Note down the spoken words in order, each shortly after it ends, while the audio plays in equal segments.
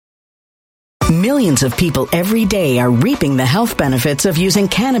Millions of people every day are reaping the health benefits of using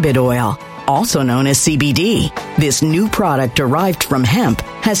cannabis oil, also known as CBD. This new product derived from hemp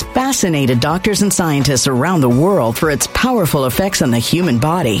has fascinated doctors and scientists around the world for its powerful effects on the human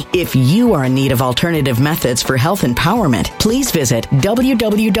body. If you are in need of alternative methods for health empowerment, please visit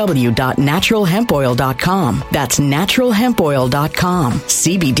www.naturalhempoil.com. That's naturalhempoil.com.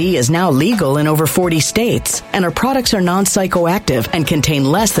 CBD is now legal in over 40 states, and our products are non-psychoactive and contain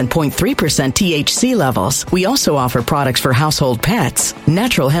less than 0.3% THC levels. We also offer products for household pets.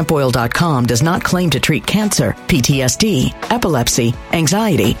 Naturalhempoil.com does not claim to treat cancer, PTSD, epilepsy,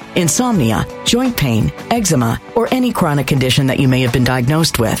 anxiety, insomnia, joint pain, eczema, or any chronic condition that you may have been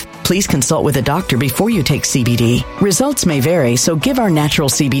diagnosed with. Please consult with a doctor before you take CBD. Results may vary, so give our natural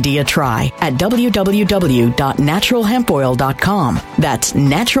CBD a try at www.naturalhempoil.com. That's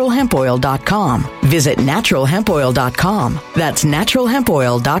naturalhempoil.com. Visit naturalhempoil.com. That's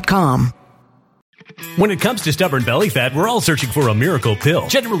naturalhempoil.com. When it comes to stubborn belly fat, we're all searching for a miracle pill.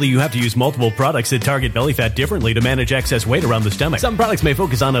 Generally, you have to use multiple products that target belly fat differently to manage excess weight around the stomach. Some products may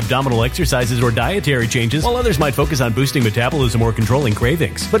focus on abdominal exercises or dietary changes, while others might focus on boosting metabolism or controlling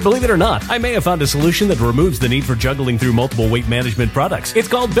cravings. But believe it or not, I may have found a solution that removes the need for juggling through multiple weight management products. It's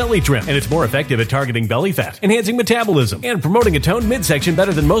called Belly Trim, and it's more effective at targeting belly fat, enhancing metabolism, and promoting a toned midsection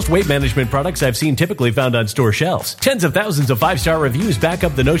better than most weight management products I've seen typically found on store shelves. Tens of thousands of 5-star reviews back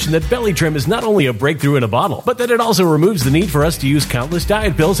up the notion that Belly Trim is not only a breakthrough in a bottle, but that it also removes the need for us to use countless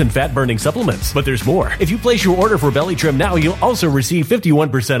diet pills and fat-burning supplements. But there's more. If you place your order for Belly Trim now, you'll also receive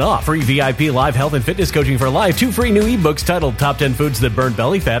 51% off, free VIP live health and fitness coaching for life, 2 free new ebooks titled Top 10 Foods That Burn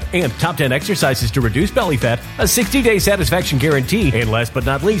Belly Fat and Top 10 Exercises to Reduce Belly Fat, a 60-day satisfaction guarantee, and last but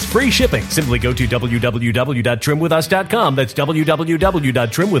not least, free shipping. Simply go to www.trimwithus.com. That's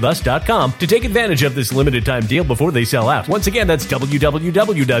www.trimwithus.com to take advantage of this limited time deal before they sell out. Once again, that's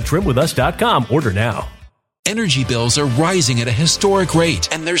www.trimwithus.com. Order now. Energy bills are rising at a historic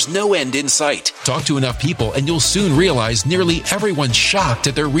rate, and there's no end in sight. Talk to enough people, and you'll soon realize nearly everyone's shocked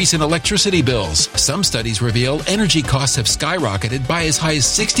at their recent electricity bills. Some studies reveal energy costs have skyrocketed by as high as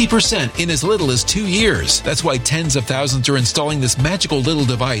 60% in as little as 2 years. That's why tens of thousands are installing this magical little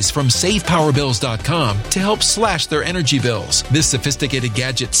device from SavePowerBills.com to help slash their energy bills. This sophisticated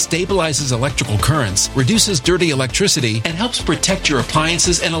gadget stabilizes electrical currents, reduces dirty electricity, and helps protect your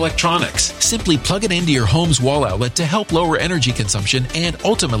appliances and electronics. Simply plug it into your home's wall outlet to help lower energy consumption and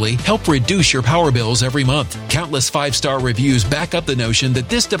ultimately help reduce your power bills every month. Countless 5-star reviews back up the notion that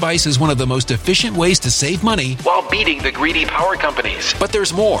this device is one of the most efficient ways to save money while beating the greedy power companies. But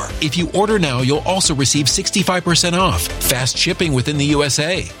there's more. If you order now, you'll also receive 65% off, fast shipping within the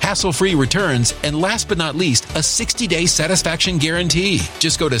USA, hassle-free returns, and last but not least, a 60-day satisfaction guarantee.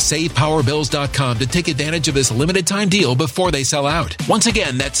 Just go to SavePowerBills.com to take advantage of this limited time deal before they sell out. Once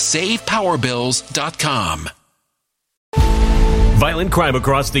again, that's SavePowerBills.com. Violent crime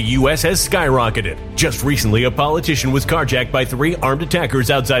across the U.S. has skyrocketed. Just recently, a politician was carjacked by 3 armed attackers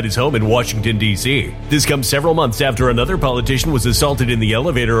outside his home in Washington, D.C. This comes several months after another politician was assaulted in the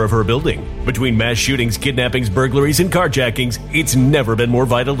elevator of her building. Between mass shootings, kidnappings, burglaries, and carjackings, it's never been more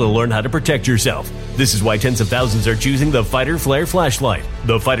vital to learn how to protect yourself. This is why tens of thousands are choosing the Fighter Flare flashlight.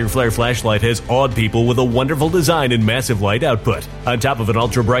 The Fighter Flare flashlight has awed people with a wonderful design and massive light output. On top of an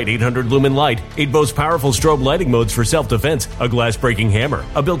ultra-bright 800-lumen light, it boasts powerful strobe lighting modes for self-defense, a glass-breaking hammer,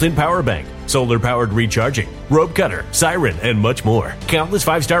 a built-in power bank, solar-powered recharging, rope cutter, siren, and much more. Countless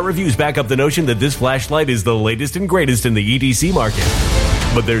 5-star reviews back up the notion that this flashlight is the latest and greatest in the EDC market.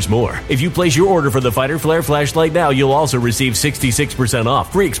 But there's more. If you place your order for the Fighter Flare flashlight now, you'll also receive 66%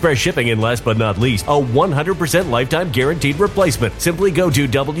 off, free express shipping, and last but not least, a 100% lifetime guaranteed replacement. Simply go to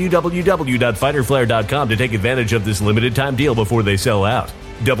www.fighterflare.com to take advantage of this limited time deal before they sell out.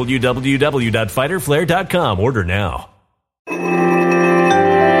 www.fighterflare.com. Order now.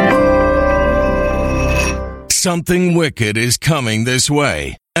 Something wicked is coming this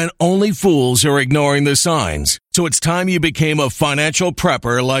way, and only fools are ignoring the signs. So it's time you became a financial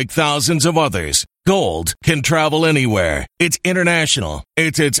prepper like thousands of others. Gold can travel anywhere. It's international.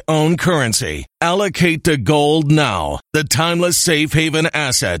 It's its own currency. Allocate to gold now, the timeless safe haven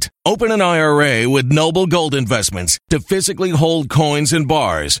asset. Open an IRA with Noble Gold Investments to physically hold coins and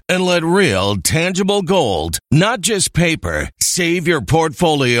bars and let real, tangible gold, not just paper, Save your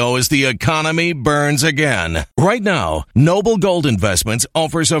portfolio as the economy burns again. Right now, Noble Gold Investments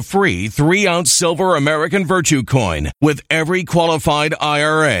offers a free 3-ounce silver American Virtue coin with every qualified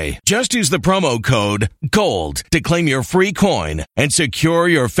IRA. Just use the promo code GOLD to claim your free coin and secure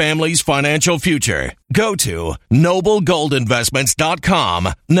your family's financial future. Go to noblegoldinvestments.com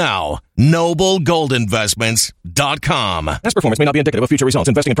now. noblegoldinvestments.com. Past performance may not be indicative of future results.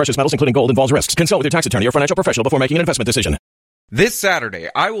 Investing in precious metals, including gold, involves risks. Consult with your tax attorney or financial professional before making an investment decision. This Saturday,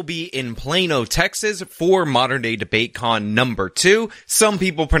 I will be in Plano, Texas for Modern Day Debate Con number 2. Some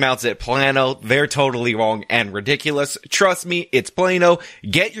people pronounce it Plano. They're totally wrong and ridiculous. Trust me, it's Plano.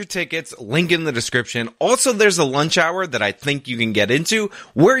 Get your tickets, link in the description. Also, there's a lunch hour that I think you can get into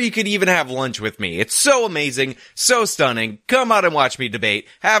where you could even have lunch with me. It's so amazing, so stunning. Come out and watch me debate.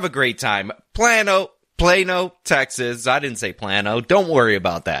 Have a great time. Plano, Texas. I didn't say Plano. Don't worry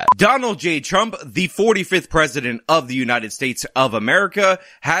about that. Donald J. Trump, the 45th president of the United States of America,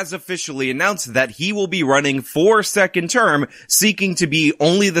 has officially announced that he will be running for a second term, seeking to be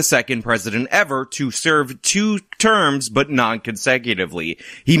only the second president ever to serve 2 terms, but non-consecutively.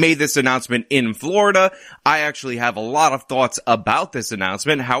 He made this announcement in Florida. I actually have a lot of thoughts about this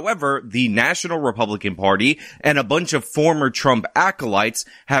announcement. However, the National Republican Party and a bunch of former Trump acolytes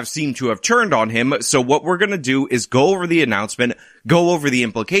have seemed to have turned on him, so what we're gonna do is go over the announcement, go over the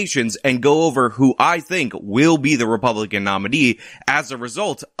implications, and go over who I think will be the Republican nominee as a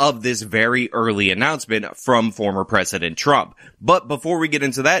result of this very early announcement from former President Trump. But before we get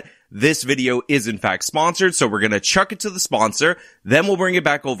into that, this video is in fact sponsored, so we're gonna chuck it to the sponsor, then we'll bring it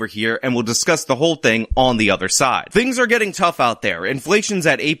back over here and we'll discuss the whole thing on the other side. Things are getting tough out there. Inflation's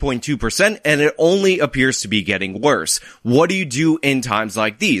at 8.2% and it only appears to be getting worse. What do you do in times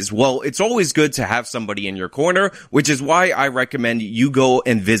like these? Well, it's always good to have somebody in your corner, which is why I recommend you go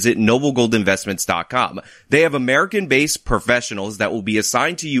and visit noblegoldinvestments.com. They have American-based professionals that will be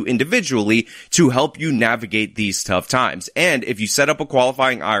assigned to you individually to help you navigate these tough times. And if you set up a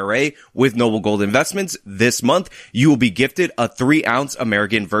qualifying IRA with Noble Gold Investments this month, you will be gifted a 3-ounce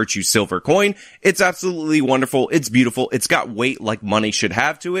American Virtue silver coin. It's absolutely wonderful. It's beautiful. It's got weight like money should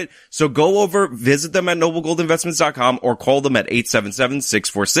have to it. So go over, visit them at noblegoldinvestments.com or call them at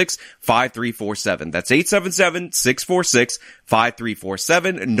 877-646-5347. That's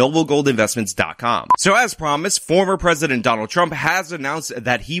 877-646-5347, noblegoldinvestments.com. So as promised, former President Donald Trump has announced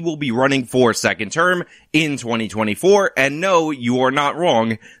that he will be running for a second term in 2024. And no, you are not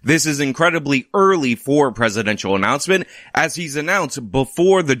wrong. This is incredibly early for a presidential announcement, as he's announced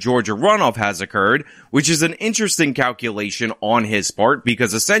before the Georgia runoff has occurred, which is an interesting calculation on his part,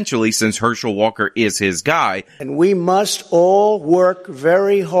 because essentially, since Herschel Walker is his guy, and we must all work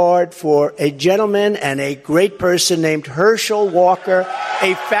very hard for a gentleman and a great person named Herschel Walker,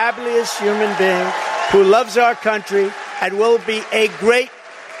 a fabulous human being who loves our country and will be a great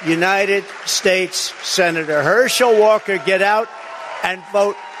United States Senator. Herschel Walker, get out and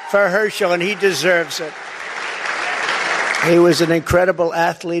vote for Herschel, and he deserves it. He was an incredible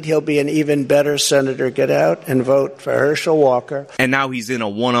athlete. He'll be an even better senator. Get out and vote for Herschel Walker. And now he's in a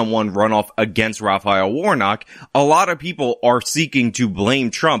one-on-one runoff against Raphael Warnock. A lot of people are seeking to blame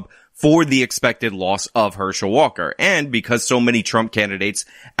Trump for the expected loss of Herschel Walker. And because so many Trump candidates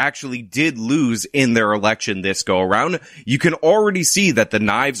actually did lose in their election this go around, you can already see that the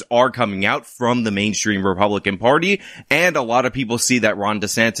knives are coming out from the mainstream Republican Party, and a lot of people see that Ron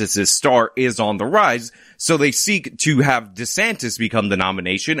DeSantis' star is on the rise, so they seek to have DeSantis become the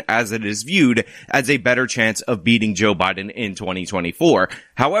nomination, as it is viewed as a better chance of beating Joe Biden in 2024.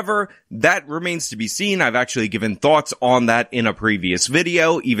 However, that remains to be seen. I've actually given thoughts on that in a previous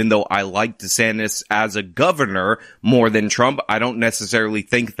video. Even though I like DeSantis as a governor more than Trump, I don't necessarily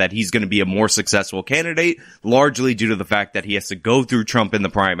think that he's going to be a more successful candidate, largely due to the fact that he has to go through Trump in the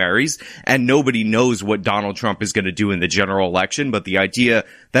primaries, and nobody knows what Donald Trump is going to do in the general election, but the idea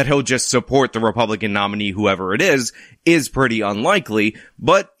that he'll just support the Republican nominee, whoever it is pretty unlikely.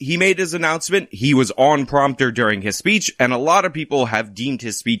 But he made his announcement. He was on prompter during his speech, and a lot of people have deemed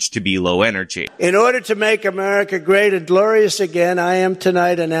his speech to be low energy. In order to make America great and glorious again, I am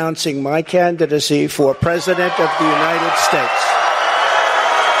tonight announcing my candidacy for President of the United States.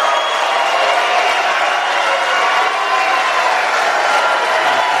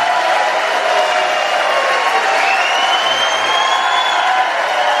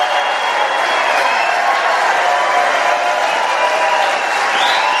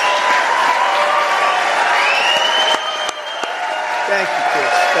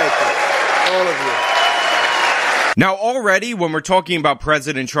 Now, already, when we're talking about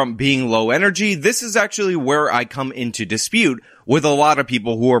President Trump being low energy, this is actually where I come into dispute with a lot of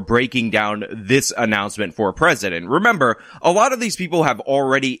people who are breaking down this announcement for president. Remember, a lot of these people have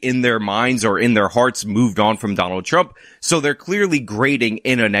already in their minds or in their hearts moved on from Donald Trump, so they're clearly grading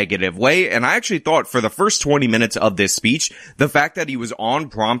in a negative way. And I actually thought for the first 20 minutes of this speech, the fact that he was on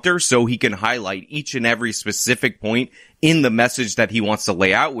prompter so he can highlight each and every specific point in the message that he wants to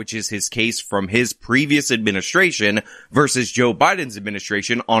lay out, which is his case from his previous administration versus Joe Biden's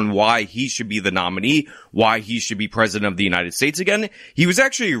administration on why he should be the nominee, why he should be president of the United States again. He was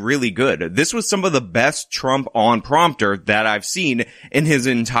actually really good. This was some of the best Trump on prompter that I've seen in his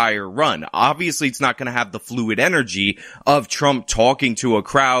entire run. Obviously, it's not going to have the fluid energy of Trump talking to a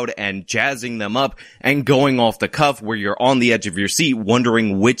crowd and jazzing them up and going off the cuff where you're on the edge of your seat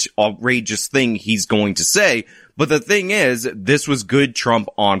wondering which outrageous thing he's going to say. But the thing is, this was good Trump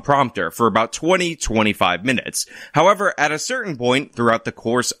on prompter for about 20-25 minutes. However, at a certain point throughout the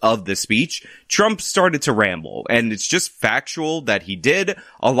course of the speech, Trump started to ramble, and it's just factual that he did.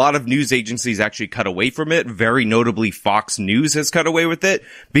 A lot of news agencies actually cut away from it. Very notably, Fox News has cut away with it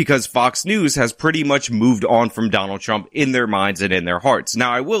because Fox News has pretty much moved on from Donald Trump in their minds and in their hearts.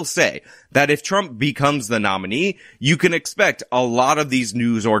 Now, I will say that if Trump becomes the nominee, you can expect a lot of these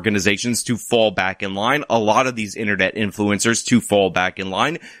news organizations to fall back in line, a lot of these internet influencers to fall back in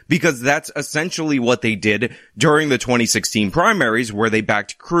line, because that's essentially what they did during the 2016 primaries, where they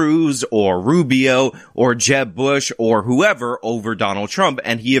backed Cruz or Rubio or Jeb Bush or whoever over Donald Trump,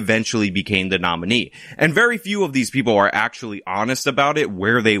 and he eventually became the nominee. And very few of these people are actually honest about it,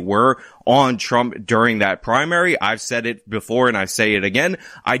 where they were on Trump during that primary. I've said it before and I say it again.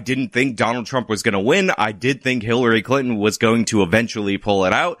 I didn't think Donald Trump was going to win. I did think Hillary Clinton was going to eventually pull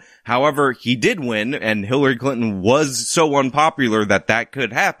it out. However, he did win, and Hillary Clinton was so unpopular that that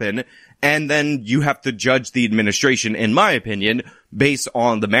could happen. And then you have to judge the administration, in my opinion, based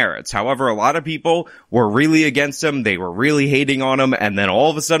on the merits. However, a lot of people were really against him. They were really hating on him. And then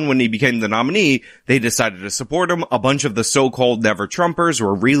all of a sudden, when he became the nominee, they decided to support him. A bunch of the so-called never Trumpers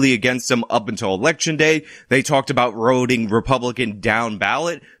were really against him up until election day. They talked about voting Republican down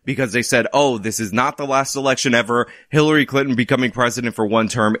ballot because they said, oh, this is not the last election ever. Hillary Clinton becoming president for one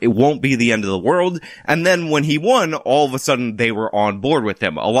term, it won't be the end of the world. And then when he won, all of a sudden they were on board with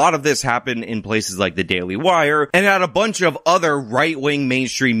him. A lot of this happened in places like the Daily Wire and at a bunch of other right-wing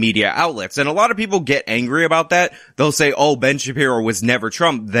mainstream media outlets. And a lot of people get angry about that. They'll say, oh, Ben Shapiro was never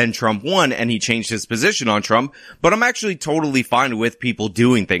Trump, then Trump won and he changed his position on Trump. But I'm actually totally fine with people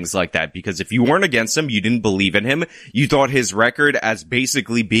doing things like that, because if you weren't against him, you didn't believe in him, you thought his record as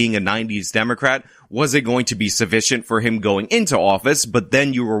basically being a 90s Democrat wasn't going to be sufficient for him going into office, but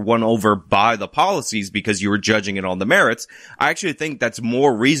then you were won over by the policies because you were judging it on the merits. I actually think that's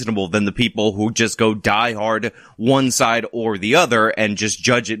more reasonable than the people who just go die hard one side or the other and just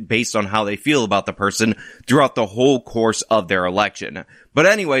judge it based on how they feel about the person throughout the whole course of their election. But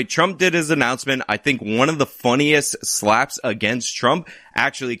anyway, Trump did his announcement. I think one of the funniest slaps against Trump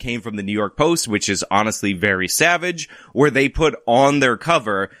actually came from the New York Post, which is honestly very savage, where they put on their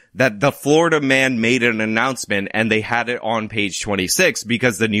cover that the Florida man made an announcement, and they had it on page 26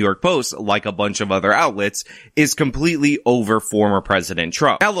 because the New York Post, like a bunch of other outlets, is completely over former President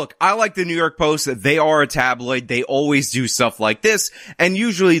Trump. Now look, I like the New York Post. They are a tabloid. They always do stuff like this, and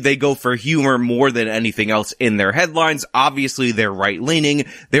usually they go for humor more than anything else in their headlines. Obviously, they're right-leaning.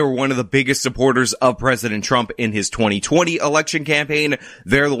 They were one of the biggest supporters of President Trump in his 2020 election campaign.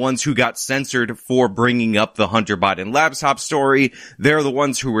 They're the ones who got censored for bringing up the Hunter Biden laptop story. They're the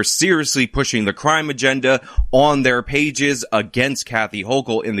ones who were seriously pushing the crime agenda on their pages against Kathy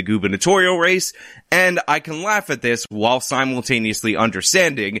Hochul in the gubernatorial race. And I can laugh at this while simultaneously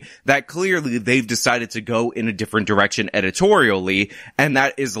understanding that clearly they've decided to go in a different direction editorially, and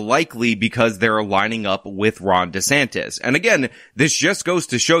that is likely because they're lining up with Ron DeSantis. And again, this just goes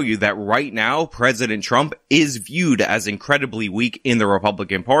to show you that right now, President Trump is viewed as incredibly weak in the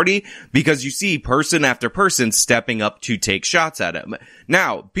Republican Party because you see person after person stepping up to take shots at him.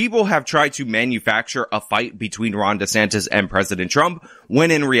 Now, people have tried to manufacture a fight between Ron DeSantis and President Trump,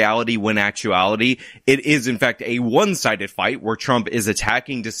 when in reality, when actuality, it is in fact a one-sided fight where Trump is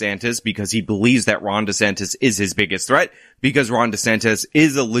attacking DeSantis because he believes that Ron DeSantis is his biggest threat, because Ron DeSantis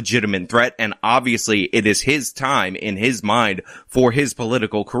is a legitimate threat, and obviously it is his time in his mind for his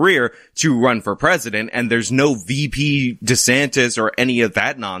political career to run for president, and there's no VP DeSantis or any of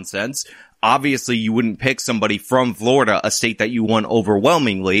that nonsense. obviously you wouldn't pick somebody from Florida, a state that you won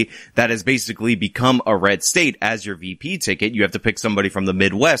overwhelmingly, that has basically become a red state, as your VP ticket. You have to pick somebody from the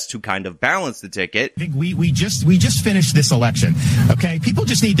Midwest to kind of balance the ticket. I think we just finished this election. Okay, people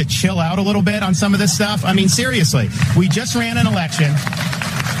just need to chill out a little bit on some of this stuff. I mean, seriously, we just ran an election.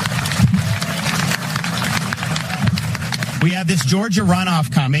 We have this Georgia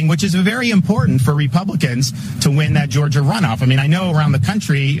runoff coming, which is very important for Republicans to win that Georgia runoff. I mean, I know around the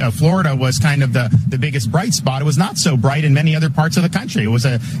country, Florida was kind of the biggest bright spot. It was not so bright in many other parts of the country. It was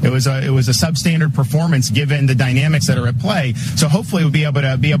a substandard performance given the dynamics that are at play. So hopefully we'll be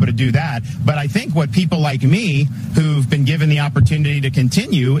able to do that. But I think what people like me who've been given the opportunity to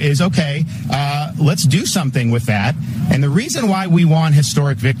continue is, okay, let's do something with that. And the reason why we won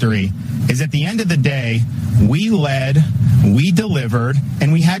historic victory is at the end of the day, we led, we delivered,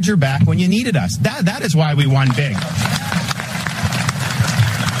 and we had your back when you needed us. That is why we won big.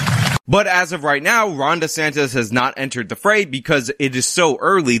 But as of right now, Ron DeSantis has not entered the fray because it is so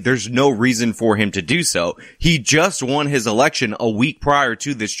early, there's no reason for him to do so. He just won his election a week prior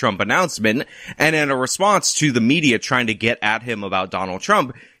to this Trump announcement, and in a response to the media trying to get at him about Donald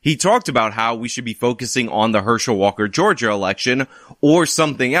Trump, he talked about how we should be focusing on the Herschel Walker Georgia election or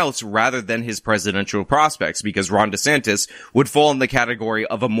something else rather than his presidential prospects, because Ron DeSantis would fall in the category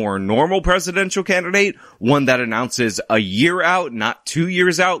of a more normal presidential candidate, one that announces a year out, not 2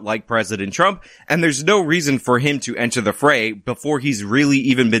 years out like President Trump, and there's no reason for him to enter the fray before he's really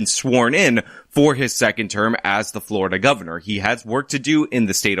even been sworn in for his second term as the Florida governor. He has work to do in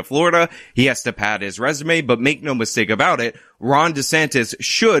the state of Florida. He has to pad his resume, but make no mistake about it, Ron DeSantis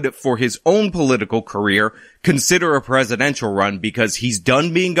should, for his own political career, consider a presidential run because he's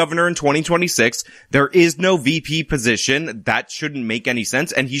done being governor in 2026. There is no VP position. That shouldn't make any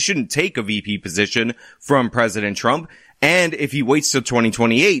sense, and he shouldn't take a VP position from President Trump. And if he waits till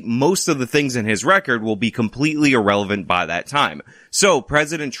 2028, most of the things in his record will be completely irrelevant by that time. So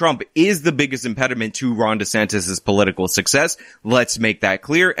President Trump is the biggest impediment to Ron DeSantis' political success. Let's make that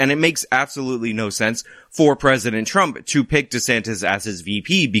clear. And it makes absolutely no sense for President Trump to pick DeSantis as his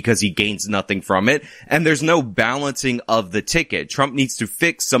VP because he gains nothing from it. And there's no balancing of the ticket. Trump needs to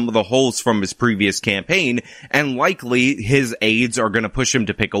fix some of the holes from his previous campaign. And likely his aides are going to push him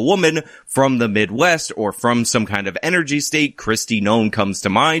to pick a woman from the Midwest or from some kind of energy state. Kristi Noem comes to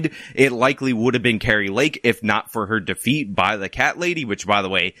mind. It likely would have been Carrie Lake if not for her defeat by the cat lady, which, by the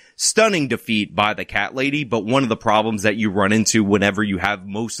way, stunning defeat by the cat lady. But one of the problems that you run into whenever you have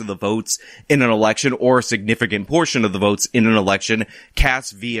most of the votes in an election or a significant portion of the votes in an election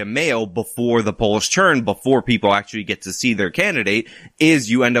cast via mail before the polls turn, before people actually get to see their candidate,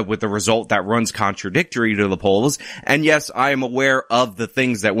 is you end up with a result that runs contradictory to the polls. And yes, I am aware of the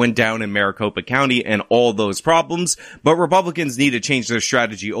things that went down in Maricopa County and all those problems, but Republicans need to change their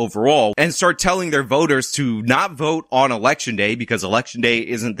strategy overall and start telling their voters to not vote on election day, because election day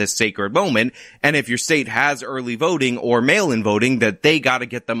isn't this sacred moment. And if your state has early voting or mail-in voting, that they got to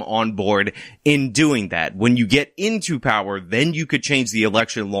get them on board in doing that. When you get into power, then you could change the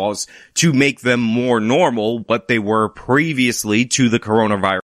election laws to make them more normal, what they were previously to the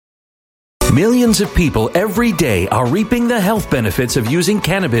coronavirus. Millions of people every day are reaping the health benefits of using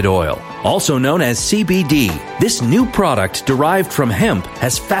cannabis oil, also known as CBD. This new product derived from hemp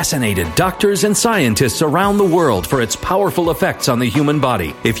has fascinated doctors and scientists around the world for its powerful effects on the human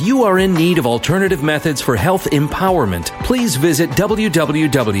body. If you are in need of alternative methods for health empowerment, please visit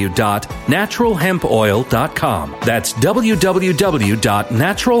www.naturalhempoil.com. That's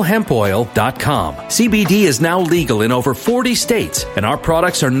www.naturalhempoil.com. CBD is now legal in over 40 states, and our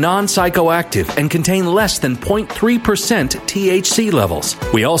products are non-psychoactive and contain less than 0.3% THC levels.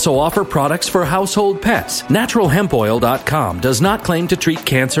 We also offer products for household pets. NaturalHempOil.com does not claim to treat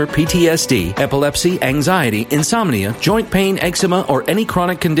cancer, PTSD, epilepsy, anxiety, insomnia, joint pain, eczema, or any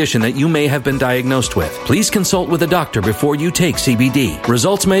chronic condition that you may have been diagnosed with. Please consult with a doctor before you take CBD.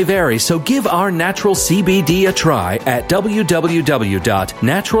 Results may vary, so give our natural CBD a try at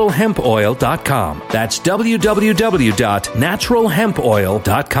www.naturalhempoil.com. That's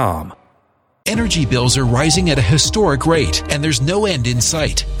www.naturalhempoil.com. Energy bills are rising at a historic rate, and there's no end in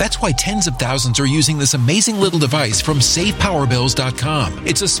sight. That's why tens of thousands are using this amazing little device from SavePowerBills.com.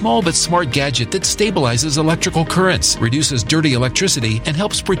 It's a small but smart gadget that stabilizes electrical currents, reduces dirty electricity, and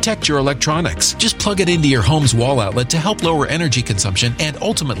helps protect your electronics. Just plug it into your home's wall outlet to help lower energy consumption and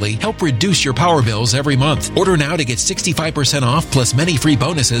ultimately help reduce your power bills every month. Order now to get 65% off plus many free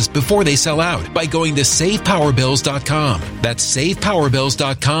bonuses before they sell out by going to SavePowerBills.com. That's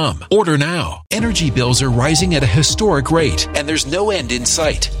SavePowerBills.com. Order now. now. Energy bills are rising at a historic rate, and there's no end in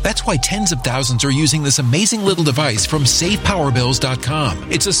sight. That's why tens of thousands are using this amazing little device from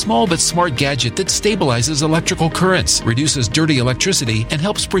SavePowerBills.com. It's a small but smart gadget that stabilizes electrical currents, reduces dirty electricity, and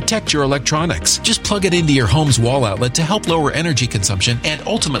helps protect your electronics. Just plug it into your home's wall outlet to help lower energy consumption and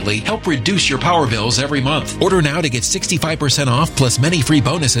ultimately help reduce your power bills every month. Order now to get 65% off plus many free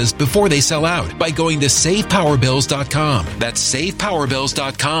bonuses before they sell out by going to SavePowerBills.com. That's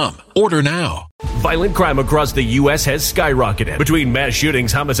SavePowerBills.com. Order now. Violent crime across the U.S. has skyrocketed. Between mass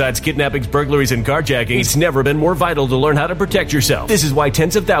shootings, homicides, kidnappings, burglaries, and carjackings, it's never been more vital to learn how to protect yourself. This is why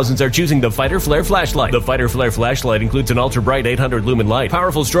tens of thousands are choosing the Fighter Flare flashlight. The Fighter Flare flashlight includes an ultra-bright 800 lumen light,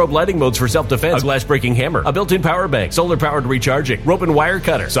 powerful strobe lighting modes for self-defense, a glass-breaking hammer, a built-in power bank, solar-powered recharging, rope and wire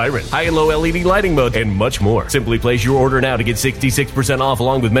cutter, siren, high and low LED lighting mode, and much more. Simply place your order now to get 66% off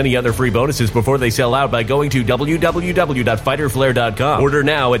along with many other free bonuses before they sell out by going to www.fighterflare.com. Order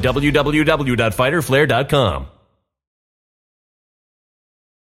now at www.fighterflare.com.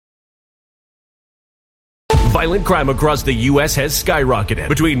 Violent crime across the U.S. has skyrocketed.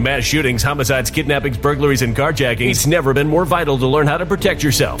 Between mass shootings, homicides, kidnappings, burglaries, and carjackings, it's never been more vital to learn how to protect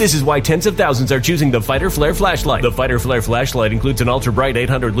yourself. This is why tens of thousands are choosing the Fighter Flare flashlight. The Fighter Flare flashlight includes an ultra-bright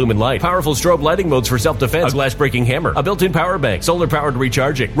 800 lumen light, powerful strobe lighting modes for self-defense, a glass-breaking hammer, a built-in power bank, solar-powered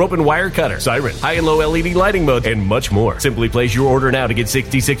recharging, rope and wire cutter, siren, high and low LED lighting mode, and much more. Simply place your order now to get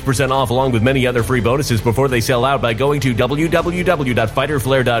 66% off along with many other free bonuses before they sell out by going to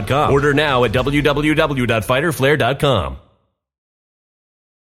www.fighterflare.com. Order now at www.fighterflare.com.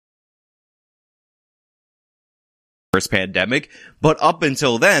 First pandemic, but up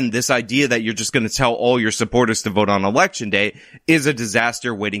until then, this idea that you're just going to tell all your supporters to vote on election day is a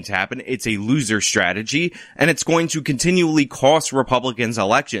disaster waiting to happen. It's a loser strategy, and it's going to continually cost Republicans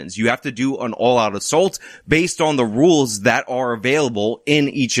elections. You have to do an all-out assault based on the rules that are available in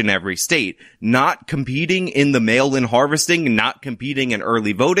each and every state. Not competing in the mail-in harvesting, not competing in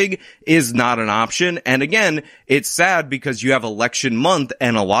early voting is not an option. And again, it's sad because you have election month,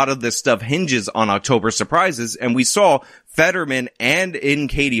 and a lot of this stuff hinges on October surprises, and we saw Fetterman and in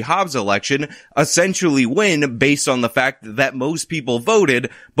Katie Hobbs' election essentially win based on the fact that most people voted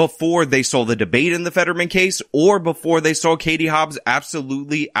before they saw the debate in the Fetterman case or before they saw Katie Hobbs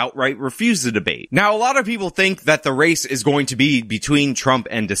absolutely outright refuse the debate. Now, a lot of people think that the race is going to be between Trump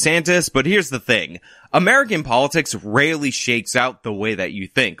and DeSantis, but here's the thing. American politics rarely shakes out the way that you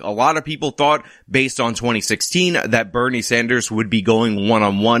think. A lot of people thought, based on 2016, that Bernie Sanders would be going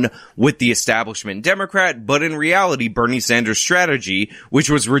one-on-one with the establishment Democrat, but in reality, Bernie Sanders' strategy, which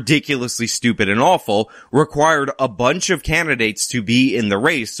was ridiculously stupid and awful, required a bunch of candidates to be in the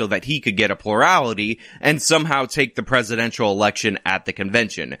race so that he could get a plurality and somehow take the presidential election at the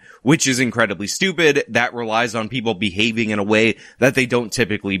convention, which is incredibly stupid. That relies on people behaving in a way that they don't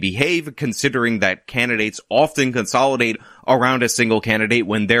typically behave, considering that candidates often consolidate around a single candidate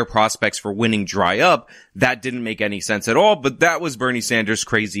when their prospects for winning dry up. That didn't make any sense at all, but that was Bernie Sanders'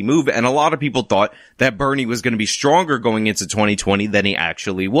 crazy move, and a lot of people thought that Bernie was going to be stronger going into 2020 than he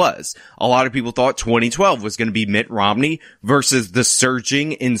actually was. A lot of people thought 2012 was going to be Mitt Romney versus the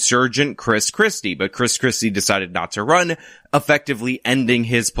surging insurgent Chris Christie, but Chris Christie decided not to run, effectively ending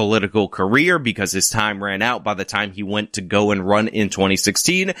his political career because his time ran out by the time he went to go and run in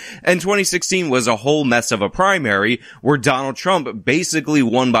 2016, and 2016 was a whole mess of a primary where Donald Trump basically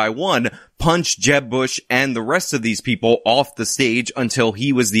one by one punched Jeb Bush and the rest of these people off the stage until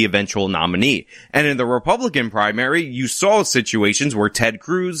he was the eventual nominee. And in the Republican primary, you saw situations where Ted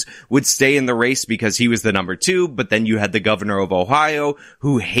Cruz would stay in the race because he was the number 2, but then you had the governor of Ohio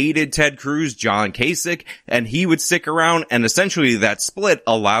who hated Ted Cruz, John Kasich, and he would stick around, and essentially that split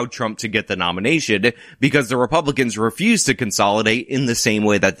allowed Trump to get the nomination because the Republicans refused to consolidate in the same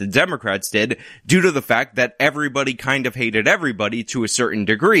way that the Democrats did due to the fact that everybody kind of hated everybody to a certain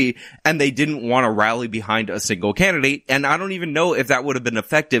degree, and they didn't want to rally behind a single candidate, and I don't even know if that would have been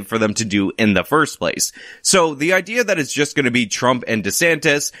effective for them to do in the first place. So the idea that it's just going to be Trump and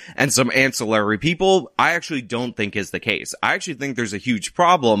DeSantis and some ancillary people, I actually don't think is the case. I actually think there's a huge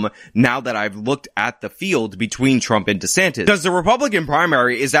problem now that I've looked at the field between Trump and DeSantis, because the Republican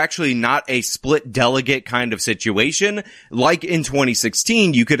primary is actually not a split delegate kind of situation. Like in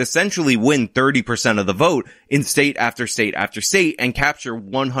 2016, you could essentially win 30% of the vote in state after state after state and capture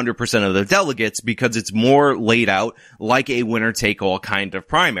 100% of the the delegates because it's more laid out like a winner-take-all kind of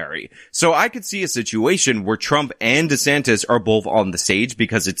primary. So I could see a situation where Trump and DeSantis are both on the stage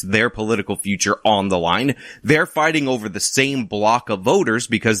because it's their political future on the line. They're fighting over the same block of voters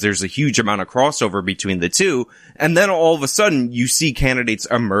because there's a huge amount of crossover between the two. And then all of a sudden you see candidates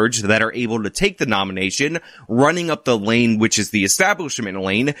emerge that are able to take the nomination, running up the lane, which is the establishment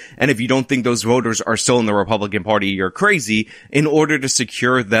lane. And if you don't think those voters are still in the Republican Party, you're crazy, in order to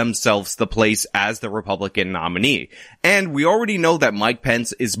secure themselves the place as the Republican nominee. And we already know that Mike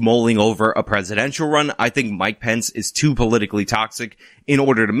Pence is mulling over a presidential run. I think Mike Pence is too politically toxic in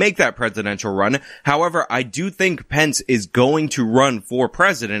order to make that presidential run. However, I do think Pence is going to run for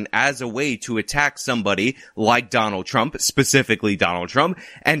president as a way to attack somebody like Donald Trump, specifically Donald Trump,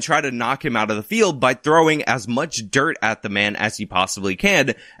 and try to knock him out of the field by throwing as much dirt at the man as he possibly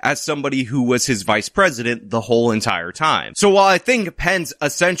can as somebody who was his vice president the whole entire time. So while I think Pence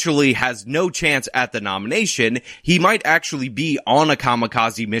essentially has no chance at the nomination, he might actually be on a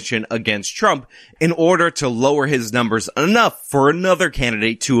kamikaze mission against Trump in order to lower his numbers enough for another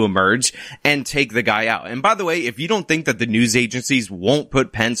candidate to emerge and take the guy out. And by the way, if you don't think that the news agencies won't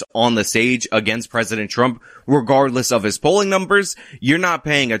put Pence on the stage against President Trump, regardless of his polling numbers, you're not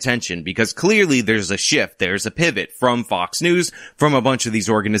paying attention, because clearly there's a shift, there's a pivot from Fox News, from a bunch of these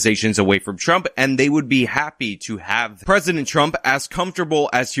organizations away from Trump, and they would be happy to have President Trump as comfortable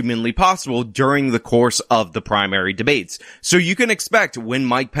as humanly possible during the course of the primary debates. So you can expect when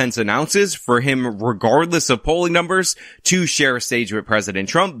Mike Pence announces for him, regardless of polling numbers, to share a stage with President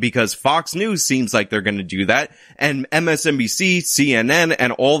Trump, because Fox News seems like they're going to do that, and MSNBC, CNN,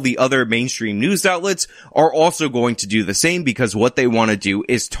 and all the other mainstream news outlets are also going to do the same, because what they want to do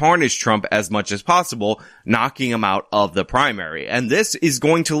is tarnish Trump as much as possible, knocking him out of the primary. And this is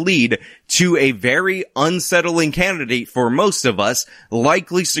going to lead to a very unsettling candidate for most of us,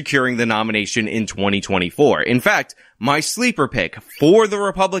 likely securing the nomination in 2024. In fact, my sleeper pick for the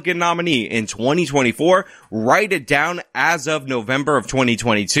Republican nominee in 2024, write it down as of November of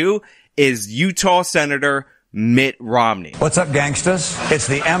 2022, is Utah Senator Mitt Romney. What's up, gangsters? It's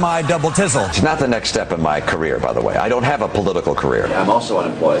the MI double tizzle. It's not the next step in my career, by the way. I don't have a political career. I'm also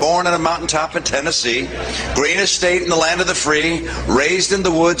unemployed. Born on a mountaintop in Tennessee, greenest state in the land of the free, raised in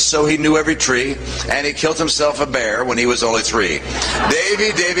the woods so he knew every tree, and he killed himself a bear when he was only 3.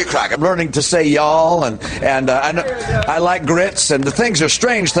 Davy Crockett. I'm learning to say y'all, and I like grits, and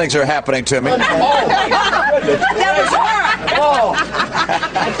strange things are happening to me. Oh, my God. That was horrible.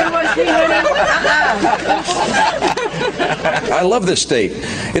 I love this state.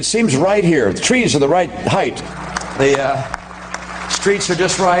 It seems right here. The trees are the right height. The streets are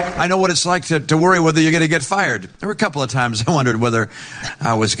just right. I know what it's like to worry whether you're going to get fired. There were a couple of times I wondered whether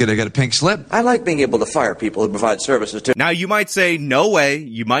I was going to get a pink slip. I like being able to fire people who provide services to. Now you might say, no way,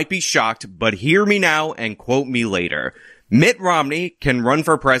 you might be shocked, but hear me now and quote me later. Mitt Romney can run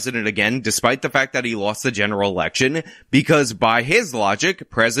for president again despite the fact that he lost the general election, because by his logic,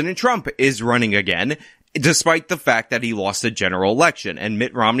 President Trump is running again despite the fact that he lost the general election. And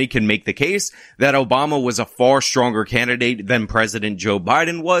Mitt Romney can make the case that Obama was a far stronger candidate than President Joe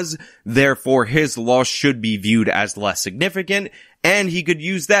Biden was, therefore his loss should be viewed as less significant, and he could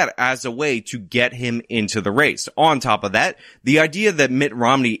use that as a way to get him into the race. On top of that, the idea that Mitt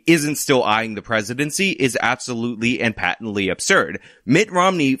Romney isn't still eyeing the presidency is absolutely and patently absurd. Mitt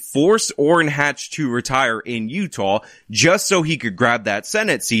Romney forced Orrin Hatch to retire in Utah just so he could grab that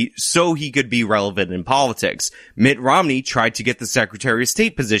Senate seat so he could be relevant in politics. Mitt Romney tried to get the Secretary of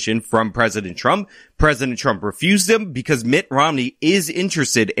State position from President Trump. President Trump refused him because Mitt Romney is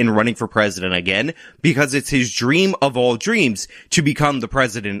interested in running for president again, because it's his dream of all dreams to become the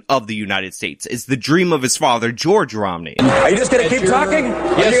president of the United States. It's the dream of his father, George Romney. Are you just going to keep talking? Yes, or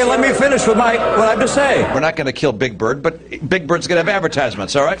are you going to let me finish with what I have to say? We're not going to kill Big Bird, but Big Bird's going to have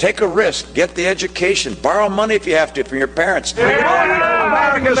advertisements, all right? Take a risk. Get the education. Borrow money if you have to from your parents.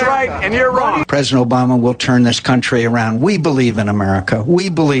 America's right, and you're wrong. President Obama will turn this country around. We believe in America. We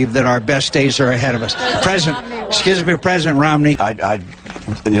believe that our best days are ahead of us. President Romney. Just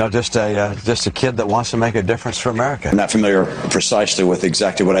a kid that wants to make a difference for America. I'm not familiar precisely with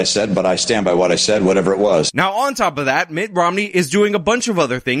exactly what I said, but I stand by what I said, whatever it was. Now, on top of that, Mitt Romney is doing a bunch of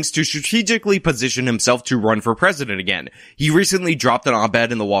other things to strategically position himself to run for president again. He recently dropped an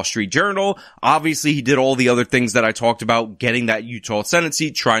op-ed in the Wall Street Journal. Obviously, he did all the other things that I talked about, getting that Utah Senate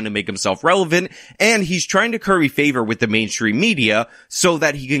seat, trying to make himself relevant, and he's trying to curry favor with the mainstream media so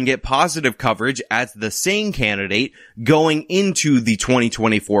that he can get positive coverage as the same candidate going into the 2024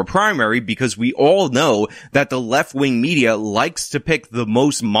 2024 primary, because we all know that the left-wing media likes to pick the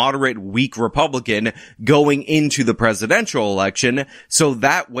most moderate, weak Republican going into the presidential election, so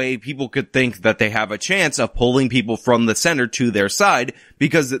that way people could think that they have a chance of pulling people from the center to their side,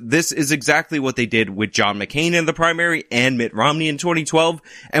 because this is exactly what they did with John McCain in the primary and Mitt Romney in 2012,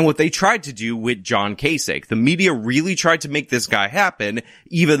 and what they tried to do with John Kasich. The media really tried to make this guy happen,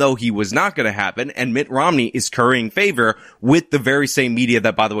 even though he was not going to happen, and Mitt Romney is currying favor with the very same media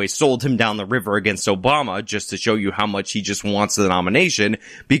that, by the way, sold him down the river against Obama, just to show you how much he just wants the nomination,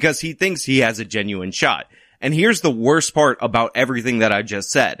 because he thinks he has a genuine shot. And here's the worst part about everything that I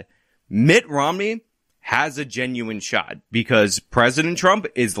just said. Mitt Romney has a genuine shot, because President Trump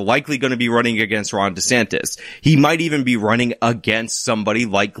is likely going to be running against Ron DeSantis. He might even be running against somebody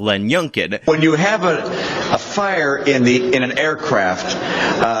like Glenn Youngkin. When you have a fire in an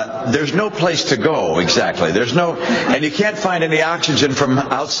aircraft, there's no place to go exactly. And you can't find any oxygen from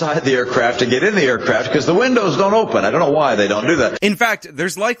outside the aircraft to get in the aircraft because the windows don't open. I don't know why they don't do that. In fact,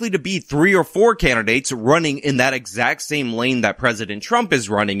 there's likely to be 3 or 4 candidates running in that exact same lane that President Trump is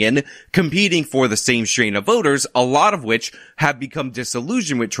running in, competing for the same strain of voters, a lot of which have become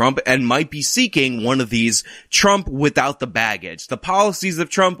disillusioned with Trump and might be seeking one of these Trump without the baggage, the policies of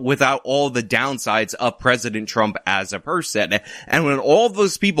Trump without all the downsides of President Trump as a person. And when all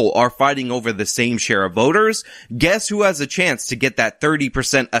those people are fighting over the same share of voters, guess who has a chance to get that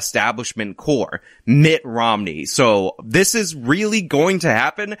 30% establishment core? Mitt Romney. So this is really going to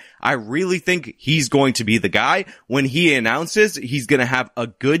happen. I really think he's going to be the guy. When he announces, he's going to have a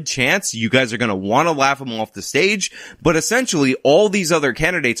good chance. You guys are going to want to laugh him off the stage, but essentially all these other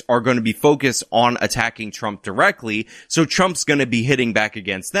candidates are going to be focused on attacking Trump directly, so Trump's going to be hitting back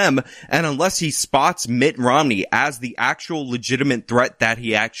against them, and unless he spots Mitt Romney as the actual legitimate threat that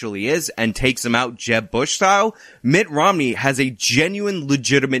he actually is and takes him out Jeb Bush style, Mitt Romney has a genuine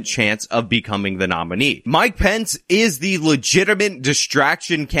legitimate chance of becoming the nominee. Mike Pence is the legitimate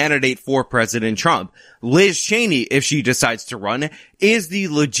distraction candidate for President Trump. Liz Cheney, if she decides to run, is the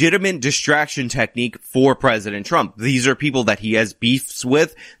legitimate distraction technique for President Trump. These are people that he has beefs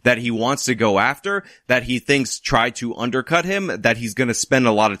with, that he wants to go after, that he thinks try to undercut him, that he's going to spend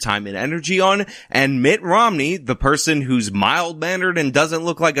a lot of time and energy on. And Mitt Romney, the person who's mild-mannered and doesn't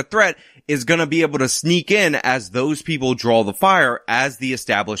look like a threat, is going to be able to sneak in as those people draw the fire as the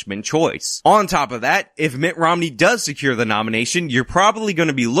establishment choice. On top of that, if Mitt Romney does secure the nomination, you're probably going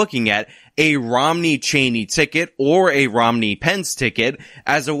to be looking at a Romney-Cheney ticket or a Romney-Pence ticket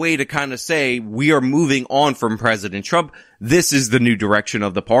as a way to kind of say, we are moving on from President Trump. This is the new direction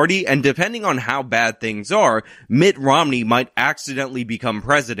of the party, and depending on how bad things are, Mitt Romney might accidentally become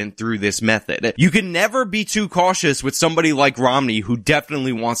president through this method. You can never be too cautious with somebody like Romney who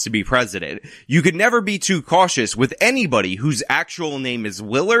definitely wants to be president. You can never be too cautious with anybody whose actual name is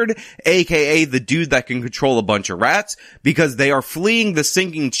Willard, aka the dude that can control a bunch of rats, because they are fleeing the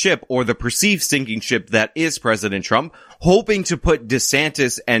sinking ship, or the perceived sinking ship that is President Trump, hoping to put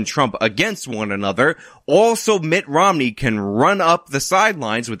DeSantis and Trump against one another. Also, Mitt Romney can run up the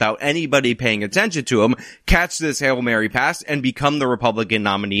sidelines without anybody paying attention to him, catch this Hail Mary pass, and become the Republican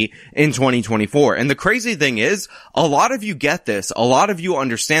nominee in 2024. And the crazy thing is, a lot of you get this. A lot of you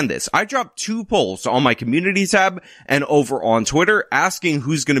understand this. I dropped 2 polls on my community tab and over on Twitter asking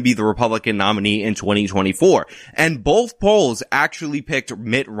who's going to be the Republican nominee in 2024. And both polls actually picked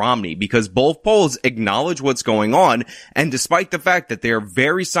Mitt Romney, because both polls acknowledge what's going on. And despite the fact that they are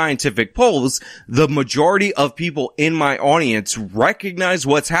very scientific polls, the majority of people in my audience recognize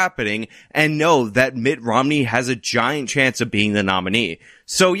what's happening and know that Mitt Romney has a giant chance of being the nominee.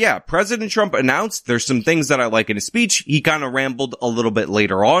 So yeah, President Trump announced there's some things that I like in his speech. He kind of rambled a little bit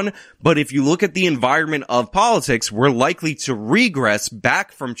later on, but if you look at the environment of politics, we're likely to regress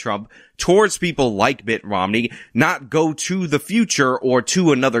back from Trump towards people like Mitt Romney, not go to the future or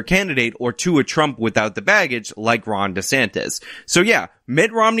to another candidate or to a Trump without the baggage like Ron DeSantis. So yeah,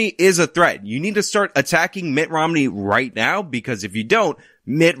 Mitt Romney is a threat. You need to start attacking Mitt Romney right now, because if you don't,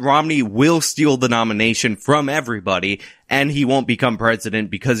 Mitt Romney will steal the nomination from everybody, and he won't become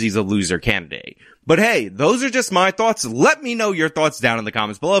president because he's a loser candidate. But hey, those are just my thoughts. Let me know your thoughts down in the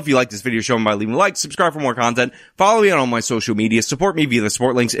comments below. If you like this video, show me by leaving a like, subscribe for more content, follow me on all my social media, support me via the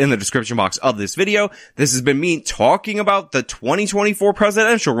support links in the description box of this video. This has been me talking about the 2024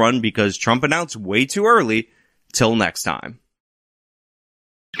 presidential run because Trump announced way too early. Till next time.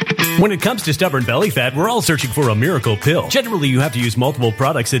 When it comes to stubborn belly fat, we're all searching for a miracle pill. Generally, you have to use multiple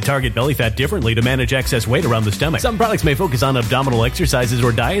products that target belly fat differently to manage excess weight around the stomach. Some products may focus on abdominal exercises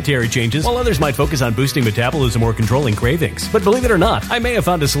or dietary changes, while others might focus on boosting metabolism or controlling cravings. But believe it or not, I may have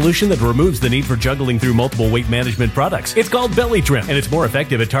found a solution that removes the need for juggling through multiple weight management products. It's called Belly Trim, and it's more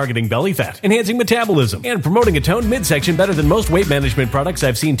effective at targeting belly fat, enhancing metabolism, and promoting a toned midsection better than most weight management products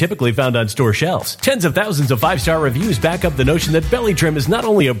I've seen typically found on store shelves. Tens of thousands of 5-star reviews back up the notion that Belly Trim is not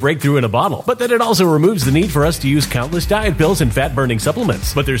only a breakthrough in a bottle, but that it also removes the need for us to use countless diet pills and fat-burning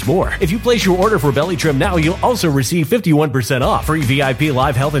supplements. But there's more. If you place your order for Belly Trim now, you'll also receive 51% off, free VIP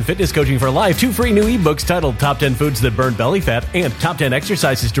live health and fitness coaching for life, 2 free new ebooks titled Top 10 Foods That Burn Belly Fat and Top 10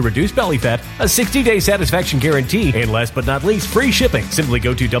 Exercises to Reduce Belly Fat, a 60-day satisfaction guarantee, and last but not least, free shipping. Simply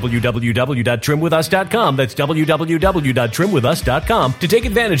go to www.trimwithus.com. That's www.trimwithus.com to take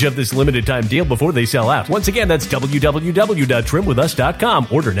advantage of this limited time deal before they sell out. Once again, that's www.trimwithus.com.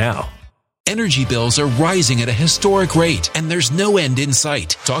 Order now. Energy bills are rising at a historic rate, and there's no end in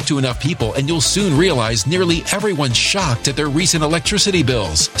sight. Talk to enough people, and you'll soon realize nearly everyone's shocked at their recent electricity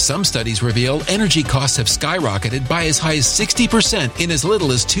bills. Some studies reveal energy costs have skyrocketed by as high as 60% in as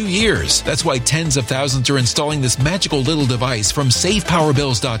little as 2 years. That's why tens of thousands are installing this magical little device from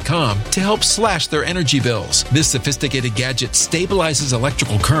SavePowerBills.com to help slash their energy bills. This sophisticated gadget stabilizes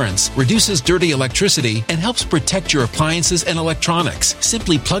electrical currents, reduces dirty electricity, and helps protect your appliances and electronics.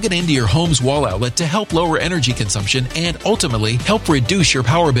 Simply plug it into your home's wall outlet to help lower energy consumption and ultimately help reduce your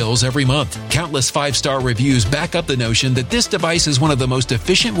power bills every month. Countless 5-star reviews back up the notion that this device is one of the most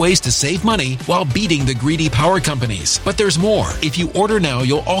efficient ways to save money while beating the greedy power companies. But there's more. If you order now,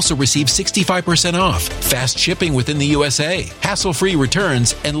 you'll also receive 65% off, fast shipping within the USA, hassle-free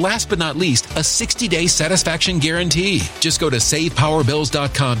returns, and last but not least, a 60-day satisfaction guarantee. Just go to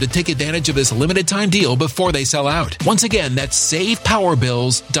SavePowerBills.com to take advantage of this limited time deal before they sell out. Once again, that's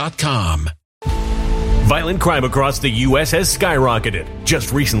SavePowerBills.com. Violent crime across the U.S. has skyrocketed.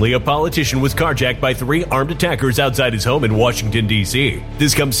 Just recently, a politician was carjacked by 3 armed attackers outside his home in Washington, D.C.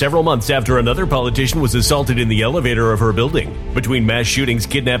 This comes several months after another politician was assaulted in the elevator of her building. Between mass shootings,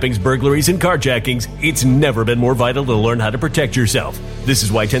 kidnappings, burglaries, and carjackings, it's never been more vital to learn how to protect yourself. This is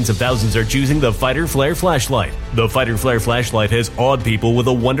why tens of thousands are choosing the Fighter Flare flashlight. The Fighter Flare flashlight has awed people with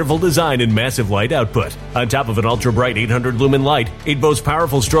a wonderful design and massive light output. On top of an ultra-bright 800-lumen light, it boasts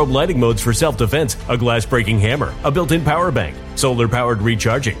powerful strobe lighting modes for self-defense, a glass-breaking hammer, a built-in power bank, solar-powered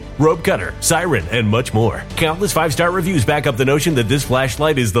recharging, rope cutter, siren, and much more. Countless 5-star reviews back up the notion that this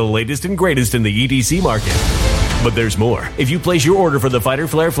flashlight is the latest and greatest in the EDC market. But there's more. If you place your order for the Fighter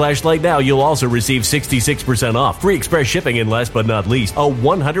Flare flashlight now, you'll also receive 66% off, free express shipping, and last but not least, a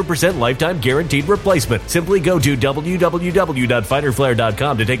 100% lifetime guaranteed replacement. Simply go to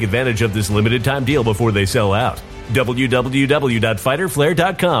www.fighterflare.com to take advantage of this limited time deal before they sell out.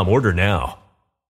 www.fighterflare.com. Order now.